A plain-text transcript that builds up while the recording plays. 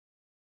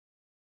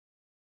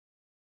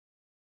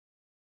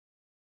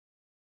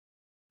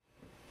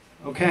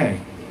Okay.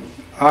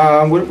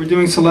 We're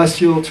doing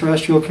Celestial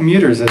Terrestrial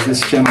Commuters, as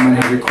this gentleman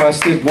had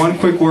requested. One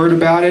quick word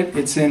about it.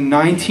 It's in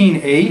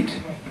 19/8,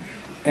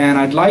 and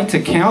I'd like to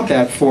count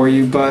that for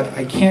you, but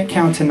I can't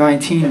count to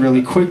 19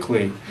 really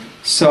quickly.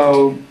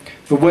 So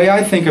the way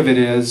I think of it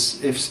is,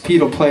 if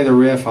Pete will play the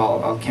riff,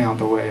 I'll count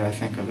the way I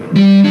think of it.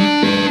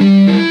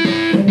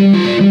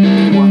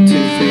 1, 2,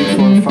 3,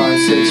 4, 5,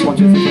 6. 1,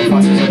 2, 3,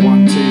 4, 5, 6, 7.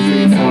 1, 2,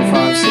 3, 4,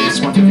 5,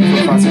 6. 1, 2, 3,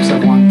 4, 5, 6,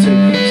 7. 1,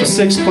 2. So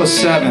 6 plus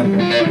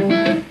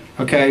 7.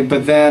 Okay,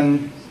 but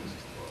then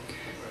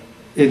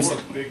it's a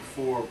big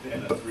 4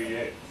 and a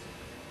 3/8.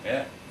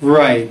 Yeah.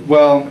 Right.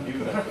 Well, do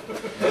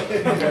it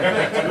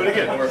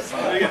again.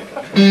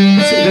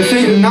 the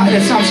thing,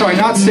 I'm sorry,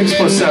 not 6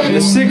 plus 7.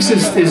 The 6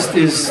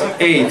 is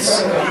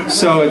eighths,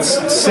 so it's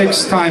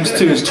 6 times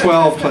 2 is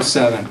 12 plus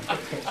 7.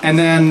 And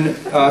then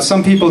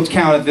some people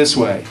count it this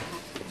way: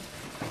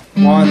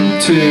 1,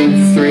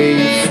 2,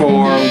 3,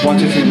 4. 1,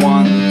 2, 3,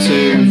 1,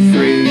 2,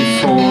 3,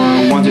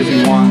 4. 1, 2,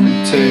 3,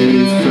 1,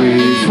 2,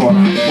 3, 4.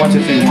 1,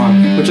 2, 3,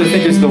 1, which I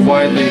think is the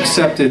widely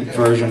accepted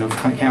version of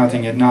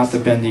counting it, not the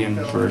Bendian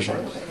version.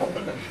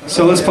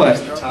 So let's play.